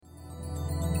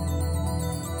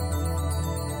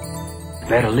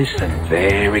Better listen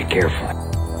very carefully.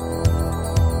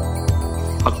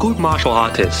 A good martial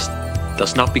artist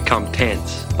does not become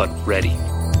tense, but ready.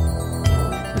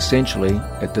 Essentially,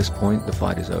 at this point, the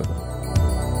fight is over.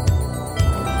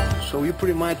 So you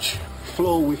pretty much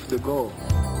flow with the goal.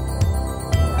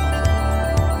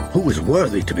 Who is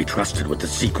worthy to be trusted with the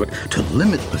secret to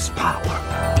limitless power?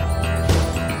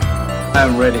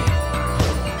 I'm ready.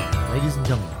 Ladies and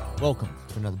gentlemen, welcome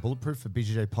to another Bulletproof for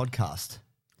BJJ podcast.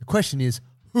 The question is,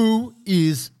 who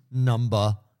is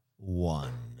number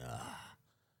one?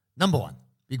 Number one,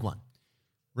 big one.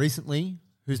 Recently,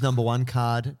 who's number one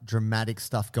card? Dramatic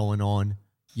stuff going on.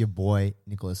 Your boy,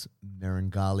 Nicholas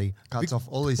Meregali. Cuts off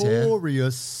all his hair.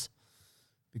 Victorious.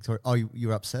 Oh, you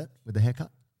were upset with the haircut?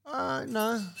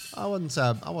 No, I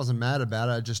wasn't mad about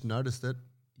it. I just noticed it.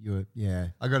 Yeah.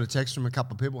 I got a text from a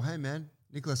couple of people. Hey, man,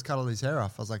 Nicholas cut all his hair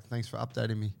off. I was like, thanks for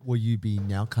updating me. Will you be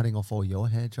now cutting off all your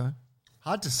hair, Joe?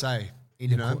 Hard to say.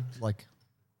 I've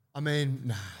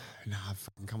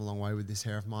fucking come a long way with this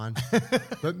hair of mine.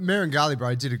 But Meregali,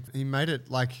 bro, he made it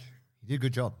like... He did a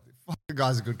good job. The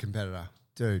guy's a good competitor.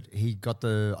 Dude, he got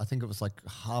I think it was like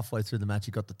halfway through the match,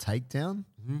 he got the takedown.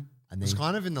 Mm-hmm. And then it was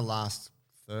kind of in the last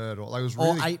third. Or like it was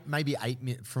really... maybe 8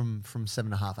 minutes, from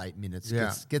 7.5, 8 minutes.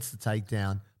 Yeah. Gets the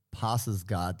takedown, passes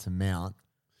guard to mount.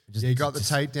 He got the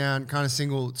takedown, kind of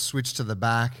single, switched to the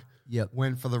back. Yep.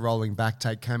 Went for the rolling back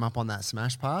take, came up on that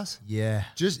smash pass. Yeah.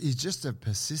 He's just a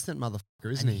persistent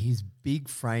motherfucker, isn't he? His big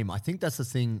frame, I think that's the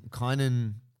thing.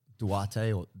 Kynan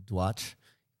Duarte,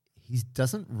 he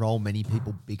doesn't roll many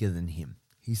people bigger than him.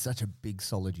 He's such a big,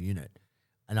 solid unit.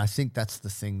 And I think that's the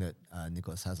thing that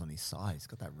Nicholas has on his side. He's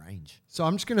got that range. So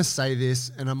I'm just going to say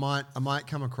this, and I might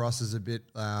come across as a bit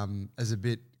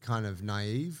kind of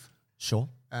naive. Sure.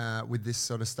 With this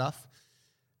sort of stuff.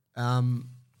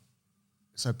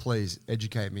 So please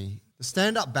educate me. The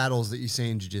stand-up battles that you see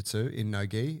in jiu-jitsu, in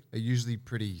no-gi, are usually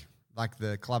pretty, like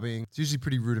the clubbing, it's usually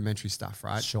pretty rudimentary stuff,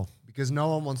 right? Sure. Because no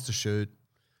one wants to shoot.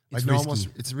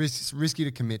 It's It's risky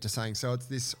to commit to saying. So it's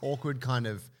this awkward kind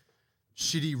of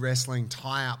shitty wrestling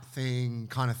tie-up thing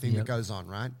that goes on,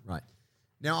 right? Right.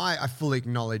 Now I fully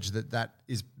acknowledge that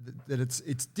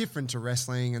it's different to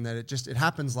wrestling and that it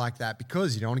happens like that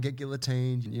because you don't want to get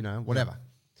guillotined, whatever.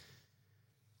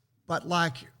 But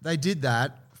like they did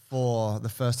that for the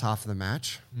first half of the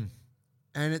match,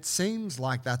 and it seems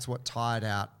like that's what tired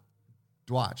out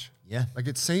Duarte. Yeah. Like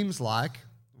it seems like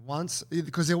once,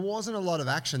 because there wasn't a lot of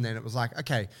action then, it was like,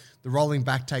 okay, the rolling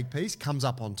back take piece comes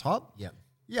up on top. Yep.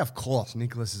 Yeah, of course,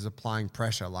 Nicholas is applying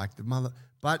pressure like the mother.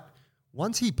 But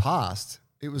once he passed,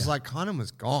 it was like Kynan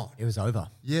was gone. It was over.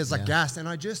 Yeah, it's like gassed. And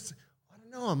I don't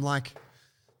know, I'm like,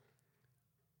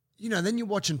 then you're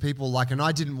watching people like, and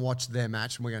I didn't watch their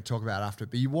match, and we're going to talk about it after,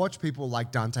 but you watch people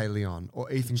like Dante Leon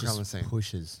or Ethan Krellenstein.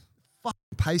 Pushes. Fucking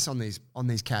pace on these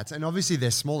cats. And obviously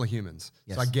they're smaller humans.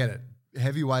 Yes. So I get it.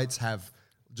 Heavyweights have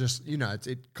just,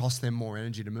 it costs them more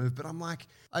energy to move. But I'm like,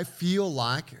 I feel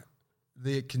like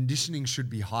the conditioning should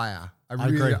be higher. I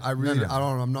agree.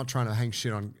 I'm not trying to hang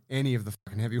shit on any of the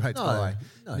fucking heavyweights, by the way.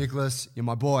 No. Nicholas, you're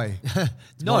my boy.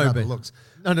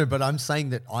 But I'm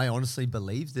saying that I honestly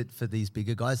believe that for these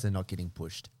bigger guys, they're not getting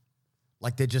pushed.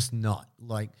 Like they're just not.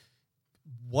 Like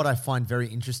what I find very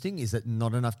interesting is that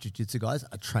not enough jiu-jitsu guys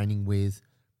are training with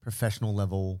professional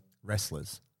level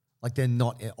wrestlers. Like they're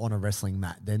not on a wrestling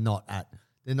mat. They're not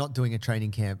doing a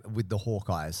training camp with the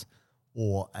Hawkeyes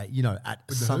or at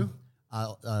with some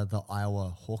the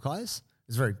Iowa Hawkeyes.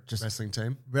 It's very just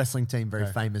wrestling team, very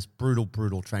famous,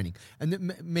 brutal training,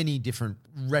 and many different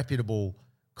reputable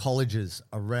colleges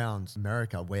around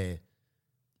America where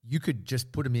you could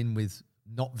just put them in with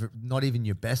not even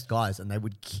your best guys, and they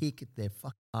would kick their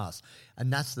fucking ass.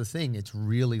 And that's the thing; it's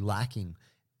really lacking.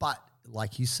 But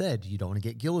like you said, you don't want to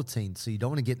get guillotined, so you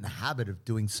don't want to get in the habit of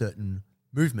doing certain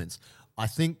movements. I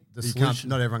think the solution.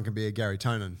 Not everyone can be a Gary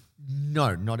Tonin.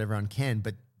 No, not everyone can,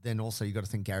 but then also you got to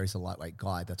think Gary's a lightweight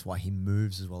guy. That's why he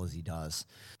moves as well as he does.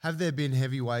 Have there been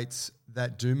heavyweights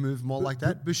that do move more like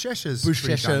that? Buchecha's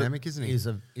pretty dynamic, isn't he? Is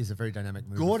a very dynamic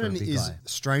mover. Gordon for a big is guy.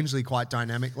 Strangely quite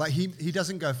dynamic. Like he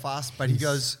doesn't go fast, but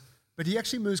he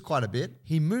actually moves quite a bit.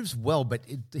 He moves well, but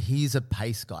he's a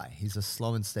pace guy. He's a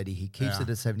slow and steady. He keeps it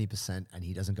at 70% and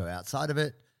he doesn't go outside of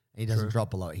it. And he doesn't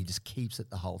drop below it. He just keeps it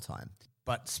the whole time.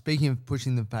 But speaking of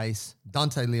pushing the pace,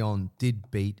 Dante Leon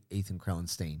did beat Ethan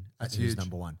Krellenstein. That's huge. Who's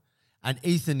number one. And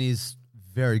Ethan is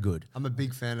very good. I'm a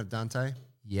big fan of Dante.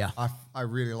 Yeah. I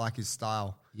really like his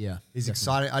style. Yeah. He's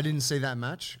exciting. I didn't see that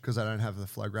match because I don't have the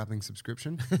Flow Grappling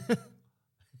subscription.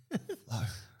 Flow.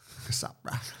 What's up,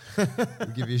 bro?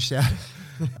 We'll give you a shout.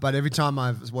 But every time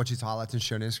I watch his highlights and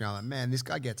show on Instagram, I'm like, man, this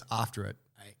guy gets after it.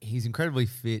 He's incredibly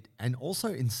fit and also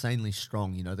insanely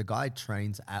strong. You know, the guy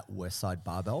trains at Westside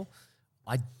Barbell.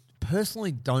 I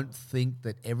personally don't think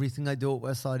that everything they do at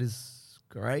Westside is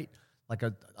great. Like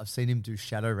I've seen him do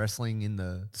shadow wrestling in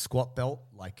the squat belt,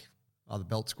 like the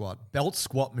belt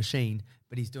squat machine,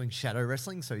 but he's doing shadow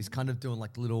wrestling. So he's kind of doing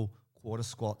like little quarter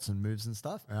squats and moves and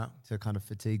stuff to kind of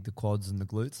fatigue the quads and the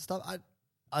glutes and stuff.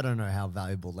 I don't know how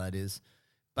valuable that is,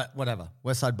 but whatever.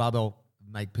 Westside Barbell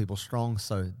make people strong,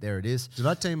 so there it is. Did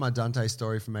I tell you my Dante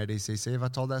story from ADCC? Have I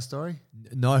told that story?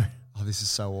 No. Oh, this is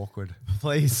so awkward.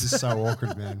 Please. This is so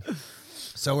awkward, man.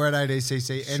 So we're at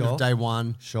ADCC, end of day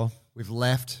one. Sure. We've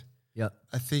left. Yep.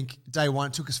 I think day one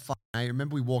it took us 5 days.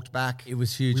 Remember we walked back. It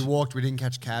was huge. We walked. We didn't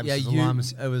catch cabs. Yeah, So the line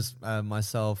it was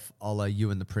myself, Ola,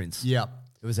 you, and the Prince. Yep.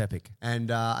 It was epic.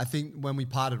 And I think when we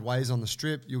parted ways on the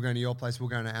strip, you were going to your place, we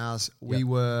were going to ours. We Yep.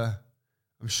 were,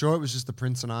 I'm sure it was just the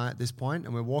Prince and I at this point,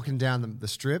 and we're walking down the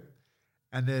strip,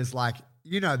 and there's like,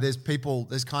 you know, there's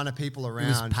kind of people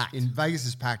around. packed. In Vegas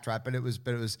is packed, right? But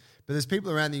there's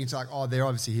people around that you can tell, like, oh, they're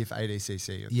obviously here for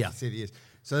ADCC. Yeah. You see the ears.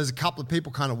 So there's a couple of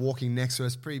people kind of walking next to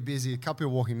us, pretty busy. A couple of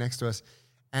people walking next to us,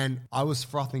 and I was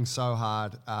frothing so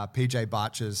hard. PJ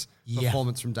Barcher's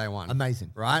performance from day one,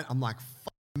 Amazing. right? I'm like,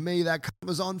 me, that cunt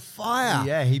was on fire.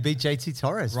 Yeah, he beat JT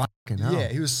Torres. Right. Fucking hell. Yeah,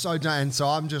 he was so done. And so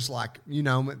I'm just like, you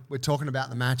know, we're talking about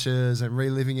the matches and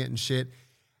reliving it and shit.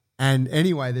 And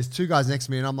anyway, there's 2 guys next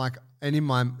to me, and I'm like,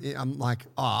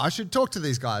 oh, I should talk to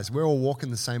these guys. We're all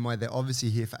walking the same way. They're obviously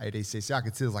here for ADCC. I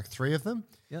could see there's like 3 of them.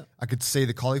 Yeah. I could see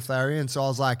the cauliflower area. And so I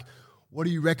was like, what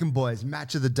do you reckon, boys?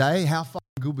 Match of the day? How fucking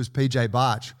good was PJ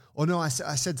Barch? Or no, I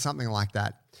said something like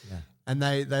that. Yeah. And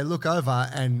they look over,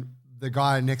 and the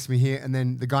guy next to me here, and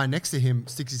then the guy next to him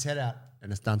sticks his head out,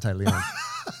 and it's Dante Leon.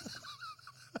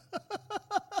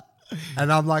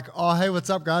 And I'm like, oh, hey, what's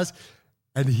up, guys?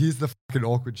 And here's the fucking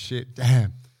awkward shit.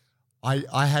 Damn.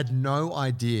 I had no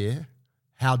idea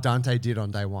how Dante did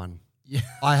on day one. Yeah.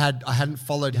 I hadn't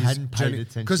followed his hadn't paid journey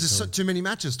attention because to there's it. too many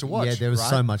matches to watch. Yeah, there was right?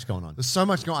 so much going on. There's so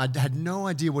much going on. I had no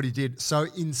idea what he did. So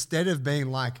instead of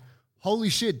being like, holy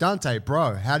shit, Dante,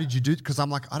 bro, how did you do? Because I'm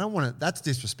like, I don't want to, that's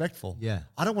disrespectful. Yeah.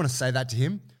 I don't want to say that to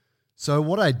him. So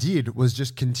what I did was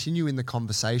just continue in the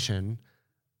conversation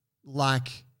like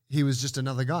he was just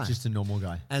another guy. Just a normal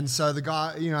guy. And so the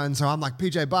guy, you know, and so I'm like,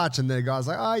 PJ Barch, and the guy's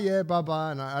like, oh yeah,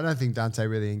 bye-bye. And I don't think Dante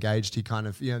really engaged. He kind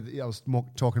of, you know, I was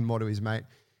talking more to his mate.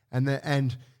 And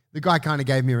the guy kind of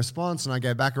gave me a response, and I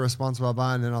gave back a response,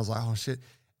 blah-blah. And then I was like, oh shit.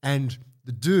 And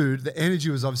the dude, the energy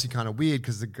was obviously kind of weird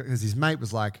because his mate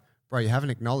was like, bro, you haven't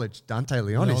acknowledged Dante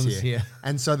Leon is here.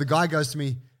 And so the guy goes to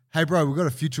me, hey bro, we've got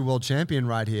a future world champion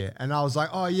right here. And I was like,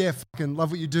 oh yeah, fucking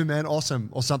love what you do, man. Awesome.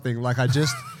 Or something. Like I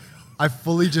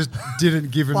fully just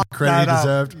didn't give him the credit he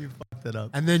deserved. You fucked it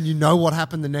up. And then you know what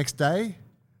happened the next day?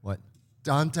 What?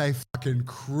 Dante fucking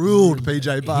crueled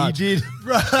PJ Barch. He did.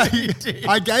 Right. He did.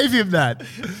 I gave him that.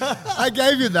 I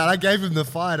gave him the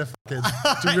fire to fucking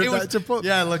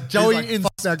Yeah, look, Joey like,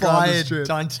 "Fuck that guy on the inspired strip."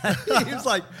 Dante. He was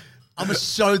like, I'm going to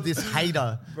show this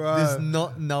hater, Bro. this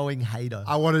not knowing hater.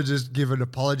 I want to just give an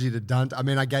apology to Dante. I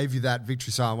mean, I gave you that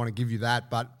victory, so I want to give you that.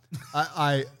 But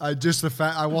I just the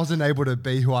fact I wasn't able to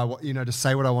be who to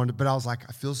say what I wanted. But I was like,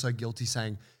 I feel so guilty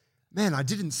saying, man, I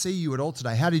didn't see you at all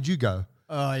today. How did you go?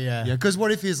 Oh, yeah. Yeah, because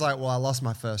what if he's like, well, I lost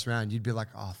my first round? You'd be like,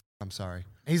 oh, I'm sorry.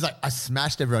 He's like, I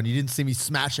smashed everyone. You didn't see me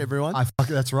smash everyone?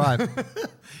 That's right.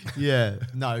 Yeah.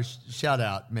 No, shout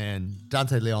out, man.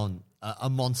 Dante Leon, a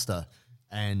monster.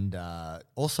 And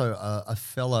also a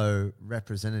fellow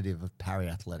representative of Parry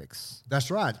Athletics.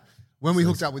 That's right. When we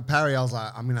hooked up with Parry, I was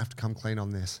like, I'm going to have to come clean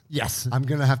on this. Yes. I'm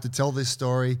going to have to tell this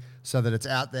story so that it's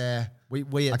out there.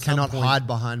 We I at some cannot point- hide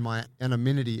behind my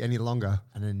anonymity any longer.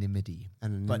 Anonymity.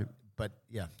 Anonym- But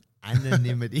yeah,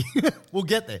 anonymity. We'll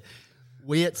get there.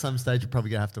 We at some stage are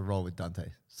probably going to have to roll with Dante.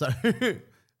 So it'll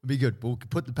be good. We'll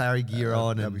put the Parry gear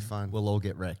on that'll and be fun. we'll all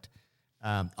get wrecked.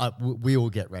 We all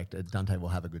get wrecked. Dante will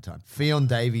have a good time. Fionn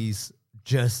Davies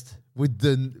just with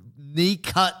the knee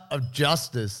cut of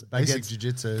justice Basic against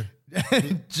jiu-jitsu.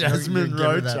 Jasmine You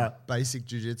get with that Rocha. Basic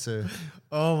jiu-jitsu.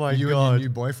 Oh my You and God. your new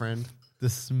boyfriend. The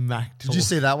smack Did you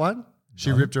see that one?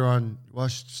 She ripped her on, well,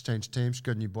 she just changed teams. She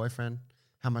got a new boyfriend.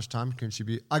 How much time can she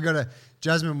be?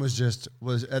 Jasmine was at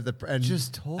the, and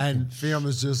Just talking. And Fionn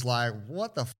was just like,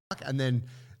 what the fuck? And then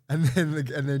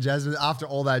Jasmine, after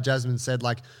all that, Jasmine said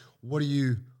like, how do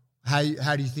you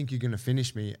think you're going to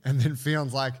finish me? And then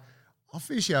Fionn's like, I'll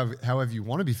finish you however you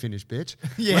want to be finished, bitch.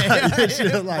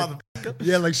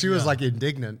 She was like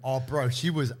indignant. Oh, bro, she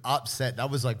was upset.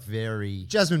 That was like very.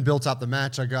 Jasmine built up the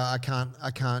match. I can't.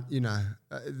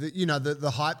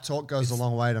 The hype talk goes a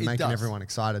long way to making does. everyone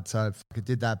excited. So it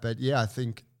did that. But yeah, I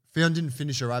think Fionn didn't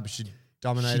finish her right, but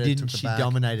dominated. She didn't. Took the She back.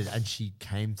 dominated, and she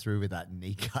came through with that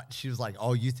knee cut. She was like,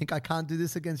 "Oh, you think I can't do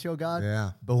this against your guard?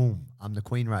 Yeah. Boom, I'm the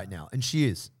queen right now," and she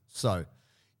is. So,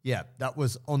 yeah, that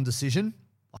was on decision.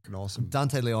 Fucking awesome.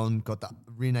 Dante Leon got the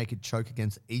rear naked choke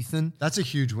against Ethan. That's a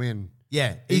huge win.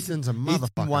 Yeah, Ethan's a motherfucker.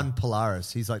 Ethan won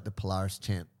Polaris. He's like the Polaris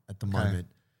champ at the moment.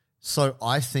 So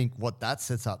I think what that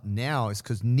sets up now is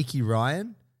because Nicky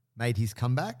Ryan made his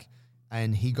comeback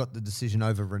and he got the decision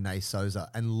over Renee Souza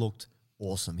and looked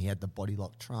awesome. He had the body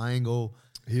lock triangle.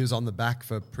 He was on the back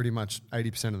for pretty much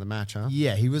 80% of the match, huh?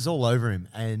 Yeah, he was all over him.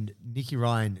 And Nicky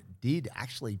Ryan did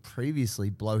actually previously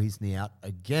blow his knee out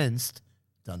against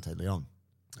Dante Leon.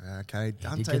 Okay, did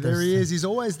Dante, get there those- he is. He's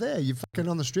always there. You're fucking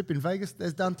on the strip in Vegas,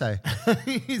 there's Dante.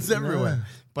 He's everywhere.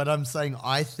 But I'm saying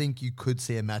I think you could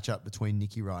see a matchup between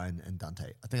Nicky Ryan and Dante. I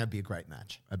think that'd be a great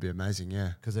match That'd be amazing,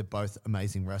 yeah. because they're both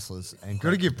amazing wrestlers. And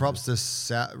Got to great give props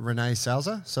to Renee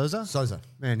Souza. Souza.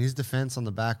 Man, his defense on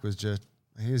the back was just,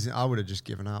 I would have just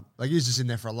given up. Like, he was just in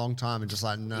there for a long time and just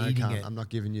like, no, Eating can't. it. I'm not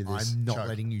giving you this. I'm not choke.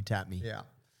 letting you tap me. Yeah.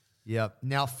 Yep.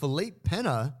 Now, Philippe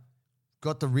Penna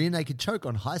got the rear naked choke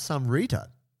on Haisam Rita.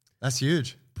 That's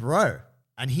huge. Bro.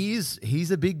 And he's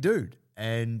a big dude.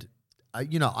 And,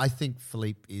 I think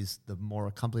Philippe is the more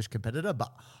accomplished competitor,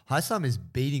 but Haisam is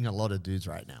beating a lot of dudes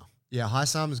right now. Yeah,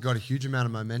 Haisam's got a huge amount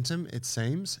of momentum, it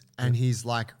seems. And he's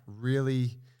like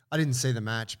really, I didn't see the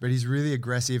match, but he's really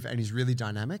aggressive and he's really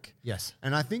dynamic. Yes.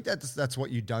 And I think that's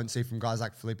what you don't see from guys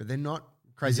like Philippe. They're not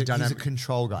crazy He's a dynamic.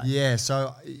 control guy. Yeah,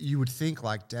 so you would think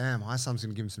like, damn, Haisam's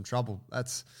going to give him some trouble.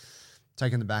 That's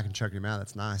taking the back and choking him out.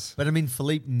 That's nice. But I mean,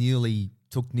 Philippe nearly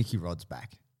took Nicky Rod's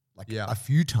back a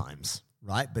few times,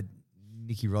 right? But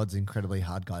Nicky Rod's an incredibly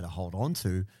hard guy to hold on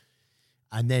to.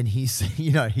 And then he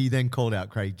then called out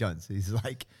Craig Jones. He's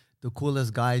like, the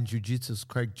coolest guy in jiu-jitsu is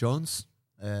Craig Jones.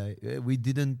 We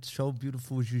didn't show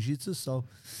beautiful jiu-jitsu, so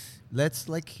let's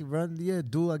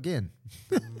do again.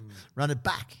 Run it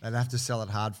back. They'd have to sell it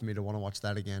hard for me to want to watch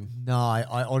that again. No,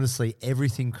 I honestly,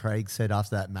 everything Craig said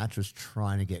after that match was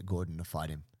trying to get Gordon to fight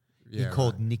him. Yeah, He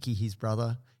called Nicky his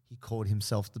brother. He called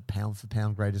himself the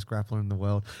pound-for-pound greatest grappler in the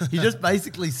world. He just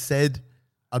basically said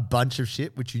a bunch of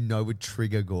shit which would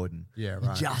trigger Gordon. Yeah,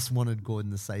 right. He just wanted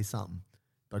Gordon to say something,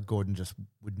 but Gordon just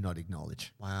would not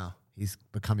acknowledge. Wow. He's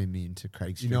become immune to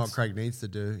Craig's You know what tricks. Craig needs to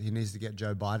do? He needs to get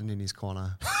Joe Biden in his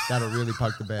corner. That'll really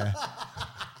poke the bear.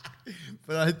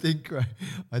 But I think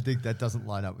that doesn't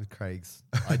line up with Craig's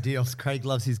ideals. Craig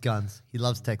loves his guns. He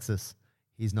loves Texas.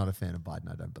 He's not a fan of Biden,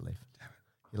 I don't believe.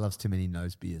 He loves too many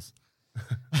nose beers.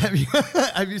 have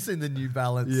you seen the New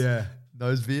Balance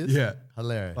nose beers? Yeah.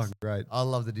 Hilarious. Fucking great. I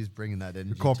love that he's bringing that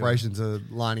energy. Corporations are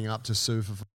lining up to sue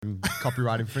for fucking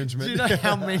copyright infringement. Do you know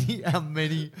how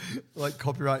many like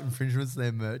copyright infringements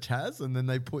their merch has? And then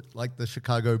they put like the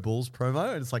Chicago Bulls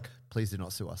promo and it's like, please do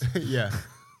not sue us. Yeah.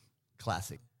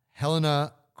 Classic.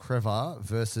 Helena Crevar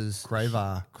versus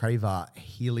Cravar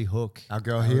Healy Hook. Our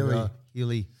girl Healy.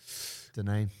 Healy. The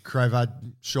name. Cravar,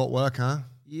 short work, huh?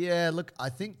 Yeah, look, I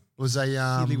think Was a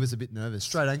Healy was a bit nervous.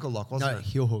 straight ankle lock, wasn't No, it?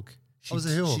 heel hook. Oh, was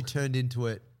it heel She hook? turned into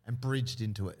it and bridged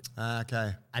into it.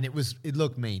 Okay. And it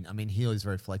looked mean. I mean, Healy's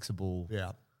very flexible.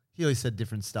 Yeah. Healy said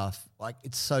different stuff. Like,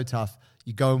 it's so tough.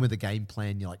 You go in with a game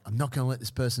plan. You're like, I'm not going to let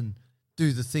this person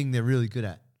do the thing they're really good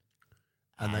at.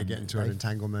 And they get into an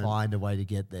entanglement. Find a way to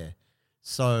get there.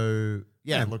 So,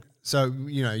 yeah, look. So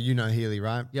you know Healy,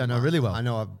 right? Yeah, I know really well. I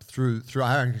know her through.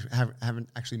 I haven't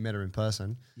actually met her in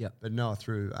person. Yep. but know her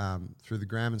through the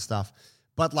gram and stuff.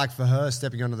 But like for her,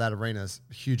 stepping onto that arena is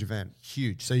a huge event.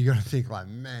 Huge. So you got to think like,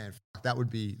 man, that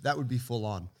would be full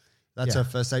on. That's Yeah. her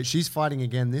first date. She's fighting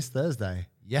again this Thursday.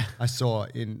 Yeah. I saw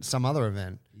in some other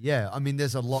event. Yeah, I mean,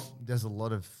 there's a lot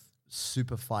of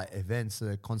super fight events that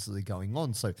are constantly going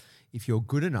on. So if you're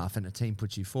good enough and a team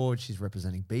puts you forward, she's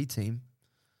representing B team,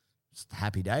 it's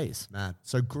happy days. Mad.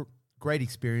 So great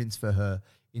experience for her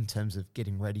in terms of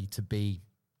getting ready to be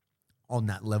on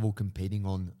that level, competing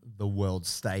on the world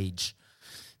stage.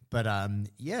 But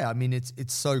yeah, I mean, it's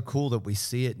so cool that we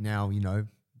see it now. You know,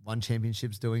 one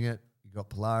championship's doing it. You got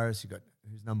Polaris. You got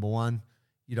who's number one.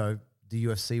 You know, the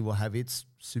UFC will have its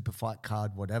super fight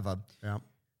card, whatever. Yeah.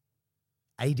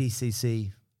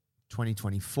 ADCC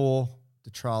 2024. The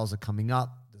trials are coming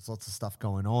up. There's lots of stuff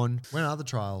going on. When are the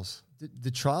trials?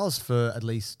 The trials for at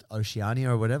least Oceania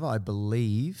or whatever, I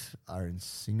believe, are in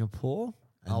Singapore.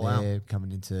 And Oh, wow. they're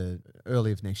coming into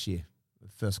early of next year,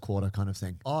 first quarter kind of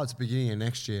thing. Oh, it's beginning of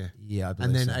next year. Yeah, I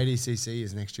believe And then so. ADCC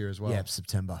is next year as well. Yeah,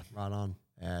 September. Right on.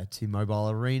 T-Mobile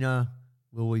Arena.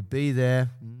 Will we be there?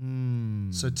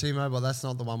 So T-Mobile, that's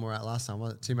not the one we were at last time,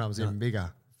 was it? T-Mobile's even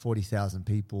bigger. 40,000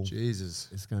 people. Jesus.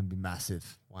 It's going to be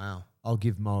massive. Wow. I'll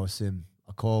give Mo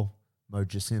a call. Mo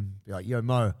Jassim. Be like, yo,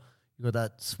 Mo, you You got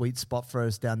that sweet spot for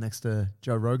us down next to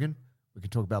Joe Rogan? We can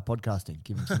talk about podcasting.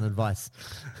 Give him some advice.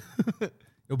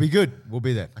 It'll be good. We'll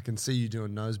be there. I can see you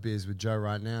doing nose beers with Joe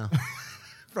right now.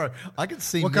 Bro, I can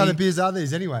see What kind of beers are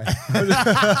these anyway?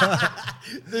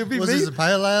 It'll be Was me. this a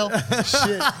pale ale?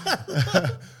 Shit.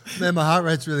 Man, my heart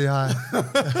rate's really high.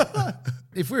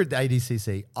 If we were at the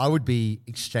ADCC, I would be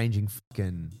exchanging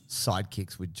fucking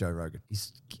sidekicks with Joe Rogan.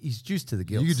 He's juiced to the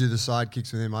gills. You could do the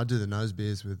sidekicks with him. I'd do the nose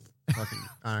beers with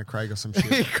fucking Craig or some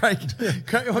shit. Craig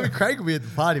will be at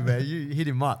the party, man. You hit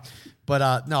him up.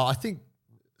 But no, I think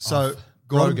So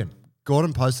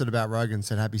Gordon posted about Rogan,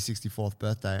 said happy 64th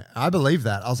birthday. I believe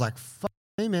that. I was like, fuck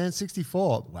me, man,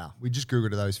 64. Wow. We just Googled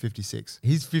it, though. He's 56.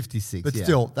 He's 56. But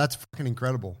still, that's fucking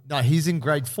incredible. No, he's in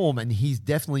great form, and he's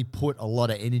definitely put a lot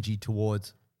of energy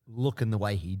towards looking the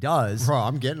way he does. Bro,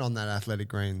 I'm getting on that athletic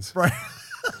greens. Bro,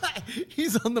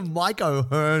 he's on the Mike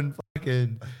O'Hearn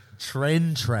fucking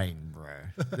trend train, bro.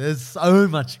 There's so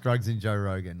much drugs in Joe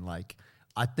Rogan. Like,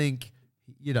 I think,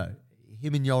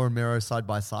 him and Yoel Romero side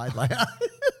by side, like...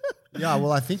 Yeah,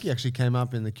 well, I think he actually came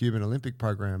up in the Cuban Olympic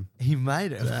program. He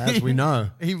made it. As we know.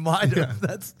 He might have.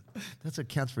 That's what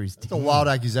counts for his team. It's a wild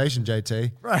accusation,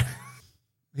 JT. Right.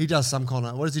 He does some kind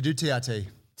of, what does he do, TRT?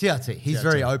 TRT. He's TRT.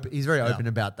 very open. He's very open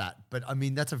about that. But I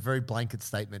mean, that's a very blanket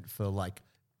statement for like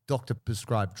doctor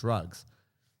prescribed drugs.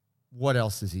 What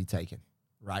else is he taking?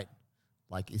 Right?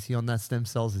 Like, is he on that stem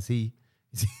cells? Is he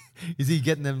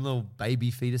getting them little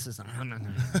baby fetuses?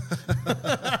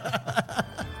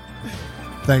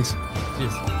 Thanks.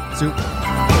 Cheers. So,